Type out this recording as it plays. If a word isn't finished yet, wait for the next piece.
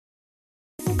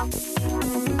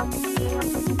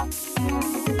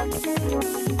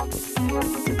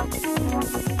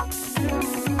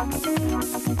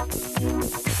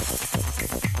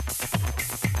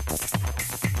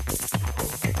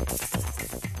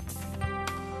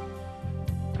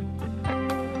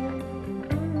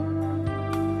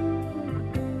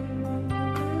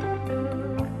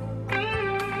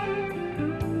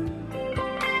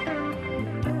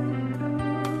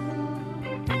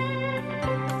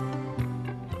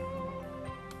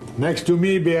Next to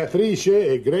me, Beatrice,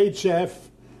 a great chef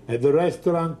at the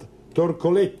restaurant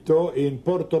Torcoletto in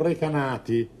Porto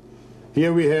Recanati.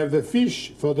 Here we have the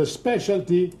fish for the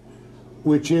specialty,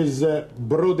 which is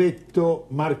Brodetto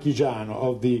Marchigiano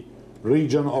of the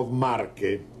region of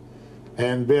Marche.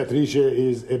 And Beatrice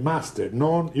is a master,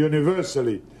 known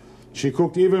universally. She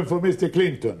cooked even for Mr.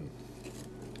 Clinton.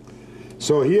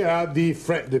 So here are the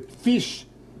fish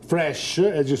fresh,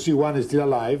 as you see, one is still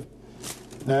alive.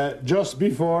 Just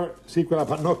before, see quella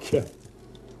pannocchia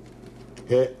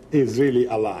is really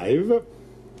alive,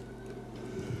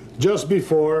 just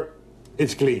before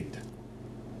it's cleaned.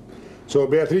 So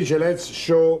Beatrice, let's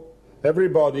show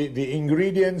everybody the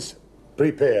ingredients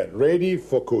prepared, ready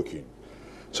for cooking.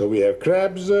 So we have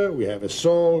crabs, we have a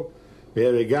sole, we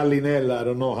have a gallinella, I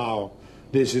don't know how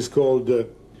this is called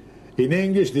in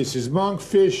English. This is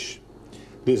monkfish,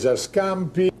 these are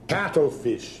scampi,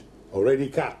 cuttlefish, already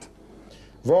cut.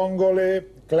 Vongole,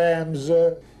 clams,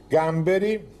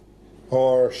 gamberi,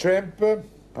 or shrimp.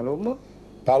 Palombo.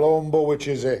 Palombo, which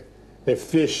is a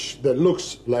fish that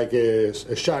looks like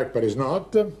a shark but is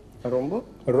not. Rombo.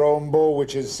 Rombo,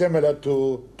 which is similar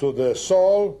to the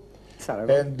sole.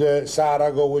 Sarago. And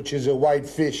sarago, which is a white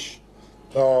fish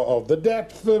of the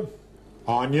depth.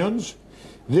 Onions.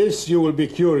 This, you will be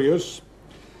curious,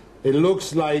 it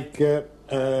looks like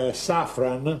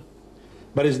saffron,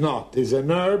 but it's not. It's an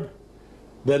herb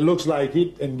that looks like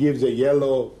it and gives a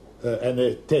yellow and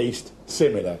a taste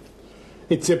similar.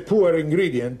 It's a poor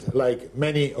ingredient, like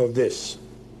many of this.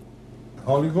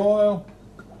 Olive oil.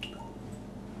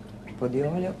 Un po' di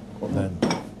olio. Then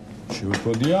she will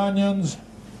put the onions.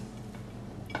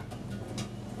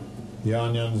 The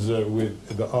onions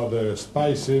with the other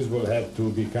spices will have to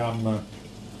become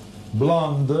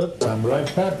blonde. Some red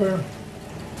pepper.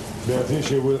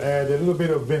 Beatrice will add a little bit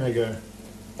of vinegar.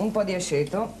 Un po' di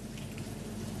aceto.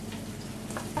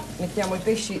 Mettiamo i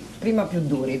pesci prima più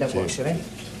duri da cuocere.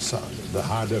 So, the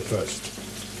harder first.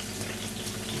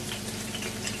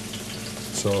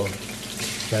 So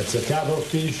that's a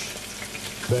cuttlefish.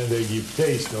 Then they give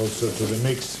taste also to the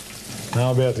mix.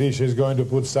 Now Beatrice is going to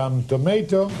put some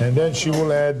tomato, and then she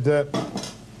will add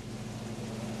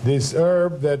this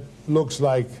herb that looks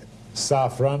like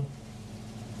saffron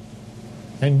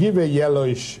and give a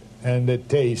yellowish and a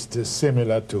taste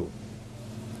similar to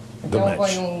the Mettiamo poi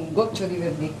match. un goccio di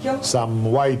verdicchio. Some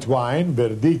white wine,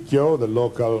 verdicchio, the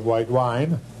local white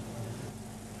wine.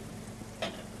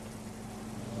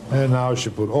 And now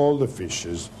she put all the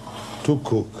fishes to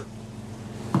cook.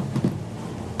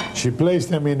 She placed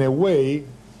them in a way,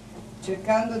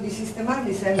 Cercando di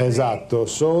sistemarli sempre. esatto,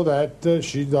 so that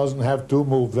she doesn't have to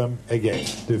move them again.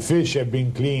 The fish have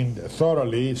been cleaned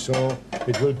thoroughly, so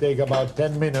it will take about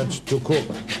 10 minutes to cook.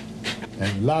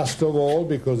 And last of all,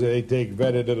 because they take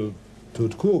very little to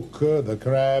cook, the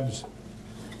crabs,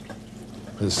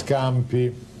 the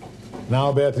scampi.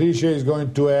 Now Beatrice is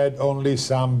going to add only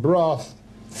some broth,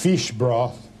 fish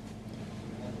broth,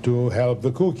 to help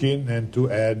the cooking and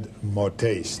to add more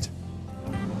taste.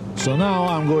 So now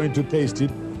I'm going to taste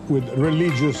it with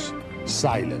religious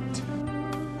silence.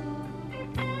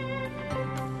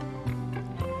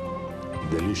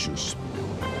 Delicious.